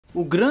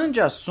O grande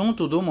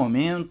assunto do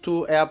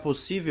momento é a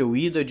possível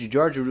ida de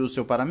George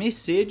Russell para a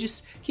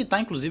Mercedes, que está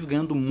inclusive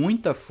ganhando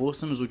muita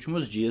força nos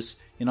últimos dias,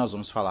 e nós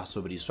vamos falar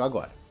sobre isso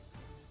agora.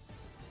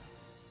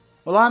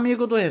 Olá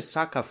amigo do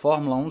Ressaca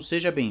Fórmula 1,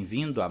 seja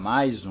bem-vindo a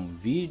mais um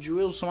vídeo,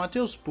 eu sou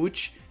Matheus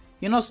Pucci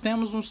e nós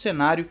temos um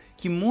cenário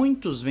que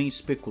muitos vêm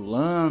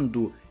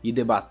especulando e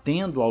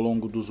debatendo ao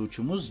longo dos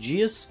últimos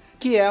dias,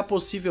 que é a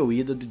possível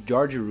ida de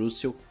George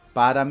Russell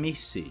para a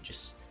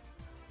Mercedes.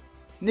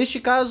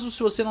 Neste caso,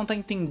 se você não está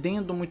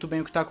entendendo muito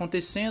bem o que está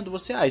acontecendo,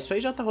 isso aí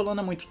já está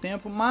rolando há muito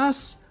tempo,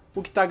 mas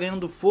o que está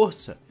ganhando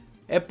força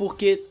é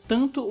porque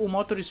tanto o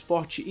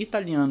motorsport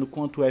italiano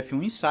quanto o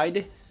F1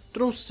 Insider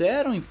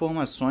trouxeram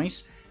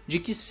informações de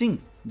que sim,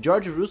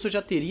 George Russell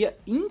já teria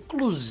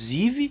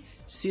inclusive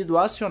sido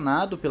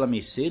acionado pela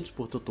Mercedes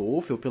por Toto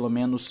Wolff, ou pelo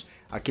menos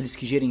aqueles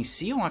que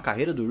gerenciam a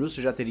carreira do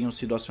Russell já teriam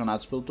sido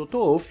acionados pelo Toto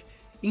Wolff,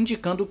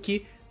 indicando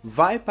que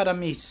vai para a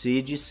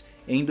Mercedes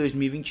em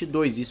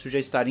 2022. Isso já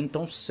estaria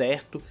então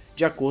certo,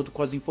 de acordo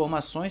com as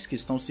informações que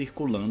estão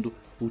circulando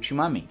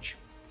ultimamente.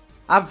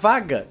 A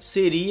vaga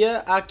seria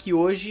a que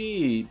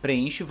hoje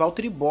preenche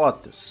Valtteri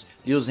Bottas.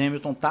 Lewis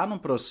Hamilton está num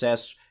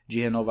processo de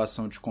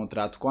renovação de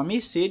contrato com a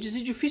Mercedes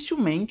e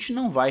dificilmente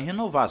não vai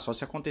renovar, só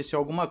se acontecer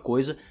alguma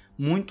coisa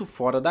muito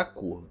fora da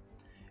curva.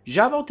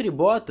 Já Valtteri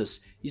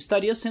Bottas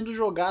estaria sendo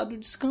jogado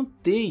de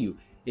escanteio.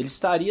 Ele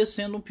estaria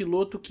sendo um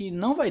piloto que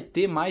não vai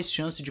ter mais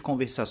chance de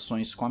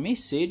conversações com a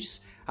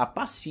Mercedes. A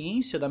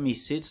paciência da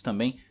Mercedes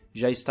também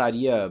já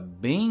estaria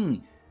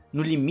bem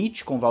no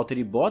limite com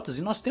Valtteri Bottas,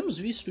 e nós temos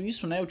visto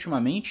isso,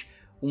 ultimamente.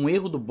 Um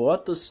erro do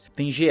Bottas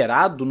tem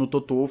gerado no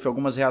Toto Wolff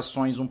algumas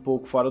reações um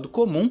pouco fora do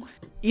comum,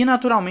 e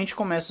naturalmente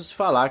começa a se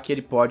falar que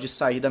ele pode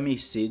sair da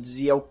Mercedes,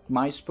 e é o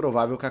mais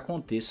provável que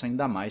aconteça,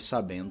 ainda mais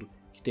sabendo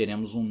que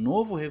teremos um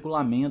novo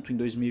regulamento em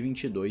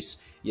 2022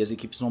 e as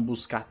equipes vão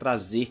buscar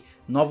trazer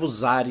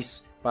novos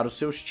ares para os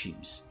seus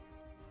times.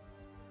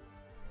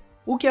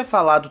 O que é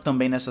falado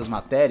também nessas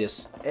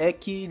matérias é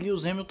que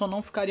Lewis Hamilton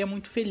não ficaria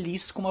muito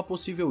feliz com uma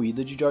possível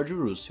ida de George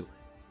Russell.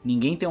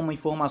 Ninguém tem uma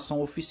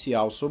informação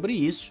oficial sobre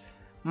isso,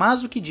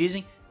 mas o que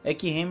dizem é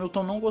que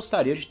Hamilton não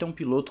gostaria de ter um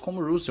piloto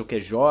como Russell, que é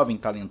jovem,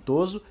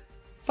 talentoso,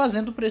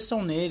 fazendo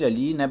pressão nele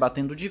ali,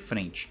 batendo de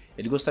frente.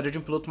 Ele gostaria de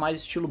um piloto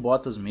mais estilo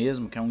Bottas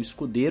mesmo, que é um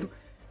escudeiro,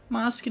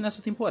 mas que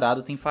nessa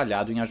temporada tem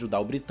falhado em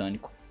ajudar o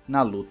britânico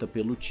na luta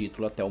pelo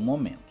título até o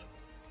momento.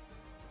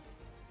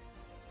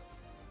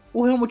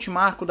 O Helmut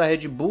Marko da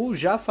Red Bull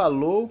já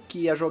falou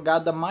que a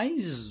jogada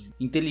mais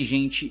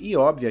inteligente e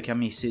óbvia que a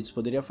Mercedes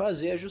poderia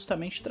fazer é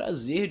justamente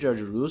trazer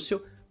George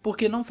Russell,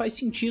 porque não faz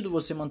sentido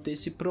você manter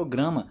esse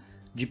programa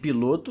de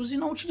pilotos e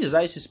não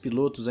utilizar esses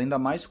pilotos, ainda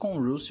mais com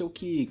o Russell,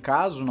 que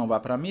caso não vá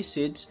para a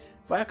Mercedes,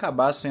 vai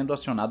acabar sendo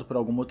acionado por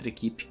alguma outra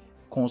equipe,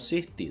 com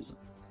certeza.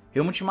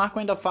 Helmut Marko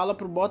ainda fala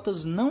para o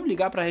Bottas não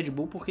ligar para a Red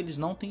Bull porque eles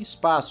não têm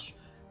espaço,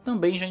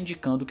 também já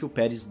indicando que o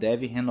Pérez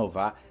deve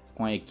renovar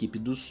com a equipe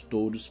dos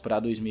touros para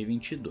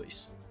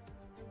 2022.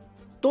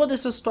 Toda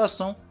essa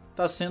situação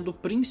está sendo o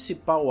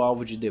principal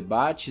alvo de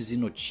debates e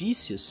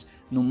notícias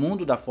no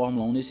mundo da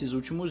Fórmula 1 nesses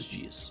últimos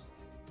dias.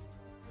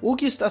 O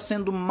que está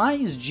sendo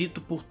mais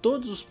dito por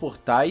todos os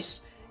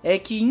portais é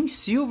que em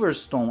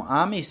Silverstone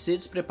a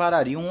Mercedes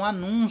prepararia um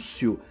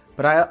anúncio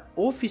para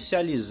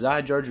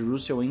oficializar George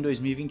Russell em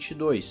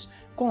 2022.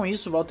 Com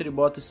isso, Valtteri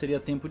Bottas teria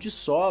tempo de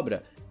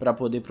sobra para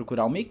poder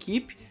procurar uma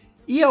equipe,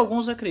 e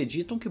alguns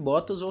acreditam que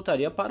Bottas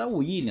voltaria para a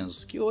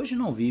Williams, que hoje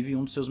não vive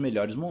um dos seus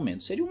melhores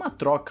momentos. Seria uma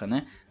troca,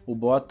 O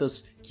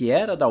Bottas, que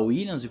era da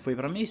Williams e foi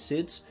para a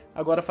Mercedes,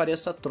 agora faria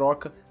essa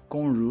troca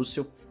com o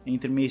Russell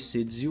entre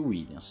Mercedes e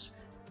Williams.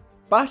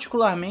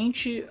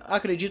 Particularmente,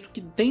 acredito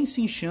que tem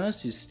sim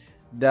chances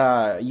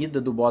da ida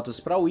do Bottas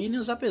para a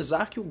Williams,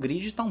 apesar que o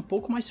grid está um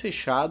pouco mais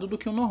fechado do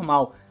que o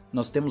normal.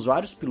 Nós temos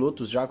vários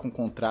pilotos já com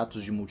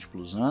contratos de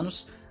múltiplos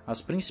anos, as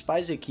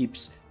principais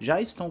equipes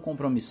já estão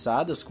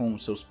compromissadas com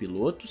os seus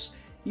pilotos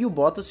e o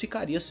Bottas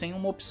ficaria sem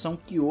uma opção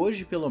que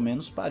hoje pelo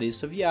menos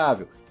pareça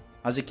viável.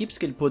 As equipes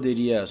que ele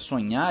poderia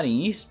sonhar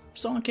em ir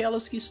são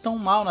aquelas que estão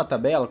mal na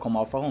tabela, como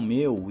Alfa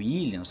Romeo,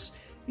 Williams,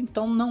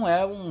 então não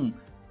é um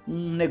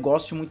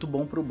negócio muito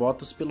bom para o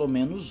Bottas, pelo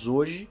menos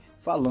hoje,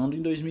 falando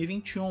em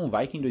 2021.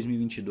 Vai que em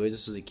 2022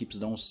 essas equipes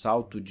dão um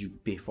salto de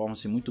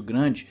performance muito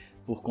grande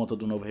por conta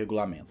do novo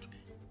regulamento.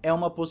 É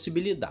uma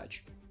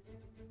possibilidade.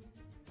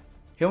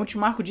 Helmut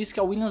Marko disse que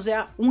a Williams é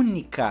a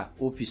única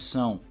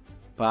opção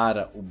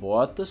para o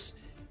Bottas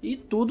e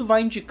tudo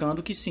vai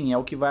indicando que sim, é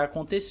o que vai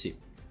acontecer.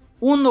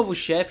 O novo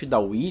chefe da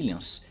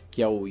Williams,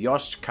 que é o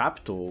Jost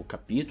Capito, ou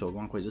Capito,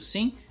 alguma coisa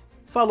assim,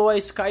 falou à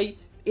Sky,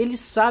 ele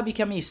sabe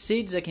que a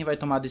Mercedes é quem vai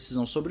tomar a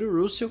decisão sobre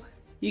o Russell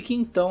e que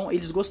então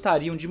eles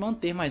gostariam de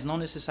manter, mas não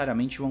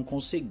necessariamente vão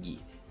conseguir.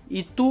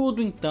 E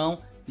tudo então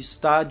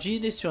está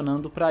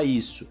direcionando para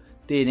isso.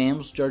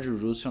 Teremos George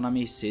Russell na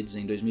Mercedes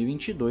em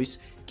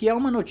 2022, que é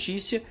uma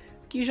notícia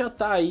que já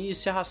está aí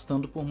se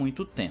arrastando por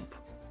muito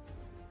tempo.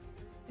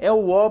 É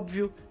o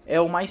óbvio, é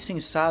o mais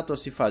sensato a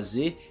se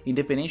fazer,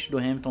 independente do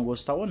Hamilton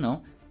gostar ou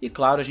não, e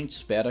claro, a gente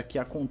espera que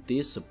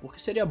aconteça, porque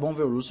seria bom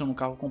ver o Russell no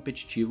carro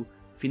competitivo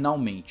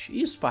finalmente.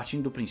 Isso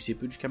partindo do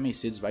princípio de que a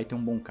Mercedes vai ter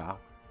um bom carro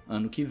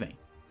ano que vem.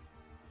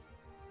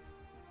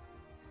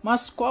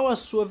 Mas qual a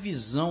sua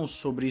visão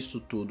sobre isso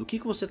tudo? O que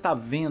você está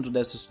vendo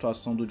dessa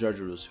situação do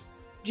George Russell?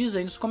 Diz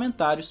aí nos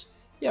comentários.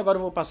 E agora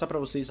eu vou passar para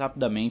vocês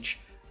rapidamente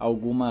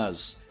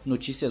algumas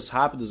notícias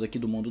rápidas aqui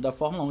do mundo da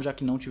Fórmula 1, já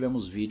que não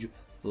tivemos vídeo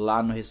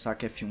lá no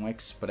Ressaca F1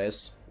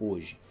 Express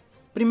hoje.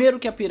 Primeiro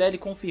que a Pirelli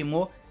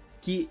confirmou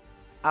que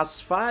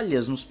as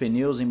falhas nos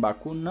pneus em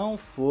Baku não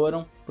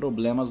foram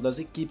problemas das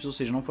equipes, ou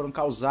seja, não foram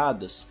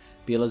causadas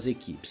pelas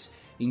equipes.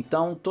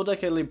 Então todo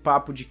aquele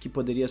papo de que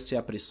poderia ser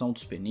a pressão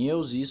dos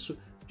pneus, isso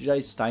já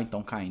está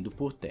então caindo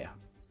por terra.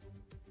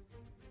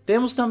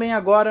 Temos também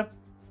agora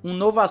um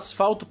novo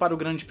asfalto para o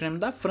Grande Prêmio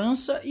da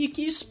França e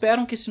que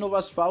esperam que esse novo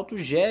asfalto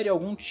gere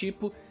algum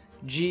tipo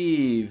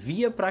de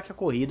via para que a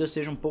corrida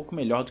seja um pouco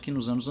melhor do que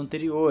nos anos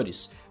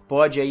anteriores.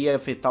 Pode aí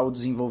afetar o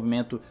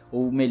desenvolvimento,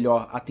 ou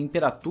melhor, a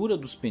temperatura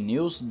dos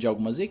pneus de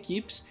algumas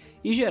equipes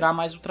e gerar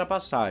mais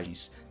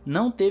ultrapassagens.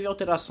 Não teve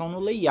alteração no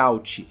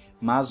layout,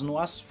 mas no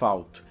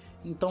asfalto.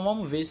 Então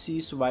vamos ver se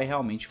isso vai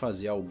realmente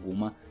fazer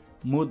alguma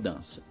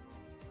mudança.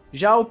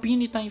 Já a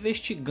Alpine está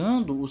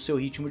investigando o seu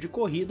ritmo de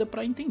corrida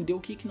para entender o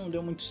que não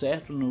deu muito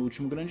certo no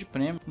último Grande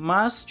Prêmio,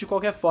 mas de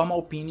qualquer forma a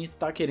Alpine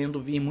está querendo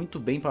vir muito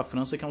bem para a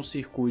França, que é um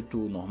circuito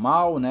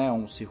normal, né,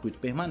 um circuito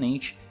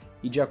permanente,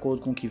 e de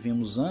acordo com o que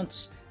vimos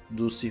antes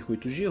dos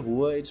circuitos de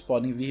rua, eles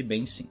podem vir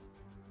bem sim.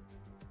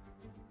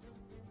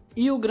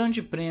 E o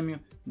Grande Prêmio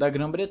da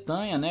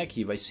Grã-Bretanha, né,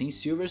 que vai ser em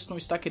Silverstone,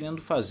 está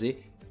querendo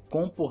fazer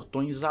com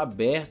portões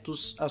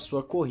abertos a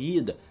sua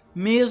corrida,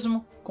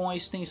 mesmo com a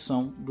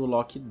extensão do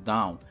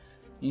lockdown.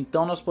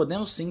 Então nós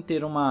podemos sim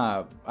ter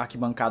uma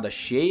arquibancada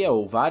cheia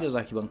ou várias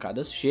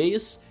arquibancadas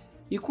cheias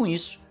e com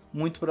isso,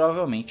 muito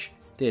provavelmente,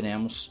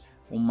 teremos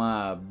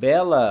uma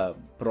bela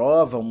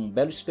prova, um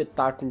belo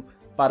espetáculo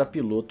para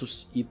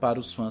pilotos e para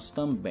os fãs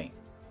também.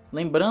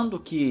 Lembrando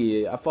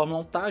que a Fórmula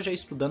 1 está já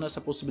estudando essa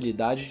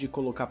possibilidade de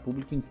colocar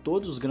público em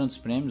todos os grandes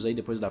prêmios aí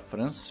depois da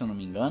França, se eu não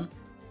me engano.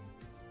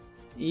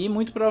 E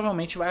muito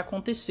provavelmente vai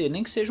acontecer,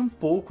 nem que seja um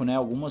pouco, né?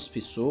 Algumas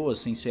pessoas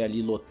sem ser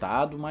ali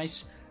lotado,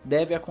 mas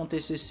deve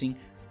acontecer sim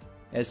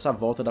essa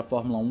volta da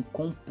Fórmula 1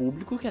 com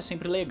público, que é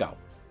sempre legal.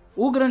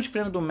 O Grande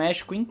Prêmio do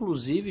México,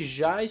 inclusive,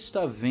 já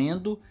está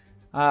vendo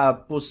a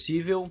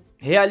possível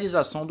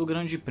realização do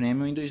Grande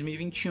Prêmio em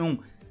 2021.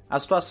 A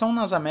situação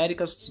nas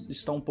Américas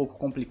está um pouco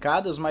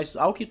complicada, mas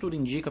ao que tudo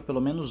indica, pelo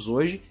menos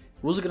hoje,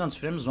 os Grandes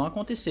Prêmios vão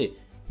acontecer.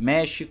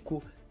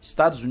 México,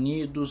 Estados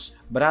Unidos,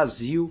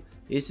 Brasil,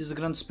 esses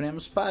Grandes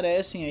Prêmios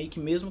parecem aí que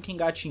mesmo que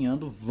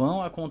engatinhando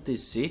vão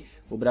acontecer.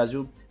 O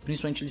Brasil,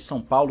 principalmente de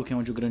São Paulo, que é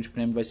onde o Grande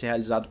Prêmio vai ser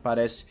realizado,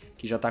 parece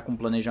que já está com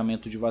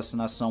planejamento de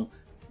vacinação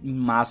em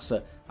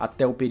massa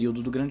até o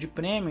período do Grande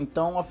Prêmio.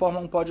 Então a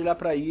Fórmula 1 pode olhar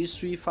para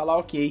isso e falar,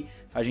 ok,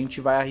 a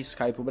gente vai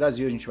arriscar ir para o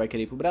Brasil, a gente vai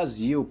querer ir para o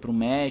Brasil, para o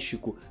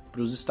México,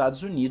 para os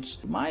Estados Unidos,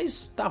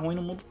 mas tá ruim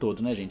no mundo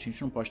todo, né, gente? A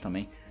gente não pode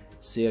também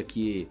ser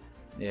aqui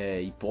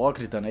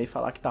hipócrita, né, e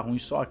falar que tá ruim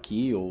só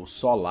aqui ou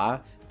só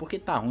lá, porque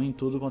tá ruim em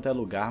tudo quanto é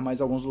lugar, mas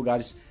alguns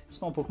lugares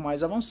estão um pouco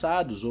mais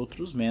avançados,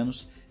 outros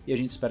menos, e a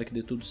gente espera que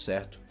dê tudo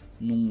certo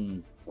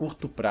num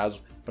curto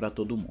prazo para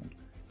todo mundo.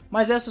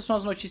 Mas essas são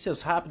as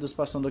notícias rápidas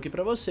passando aqui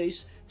para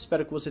vocês.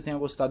 Espero que você tenha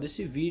gostado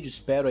desse vídeo,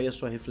 espero aí a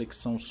sua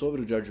reflexão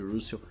sobre o George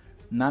Russell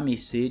na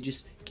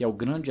Mercedes, que é o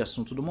grande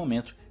assunto do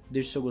momento.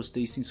 Deixe seu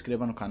gostei, se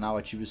inscreva no canal,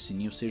 ative o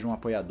sininho, seja um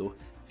apoiador,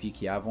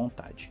 fique à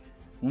vontade.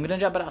 Um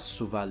grande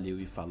abraço, valeu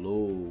e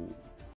falou!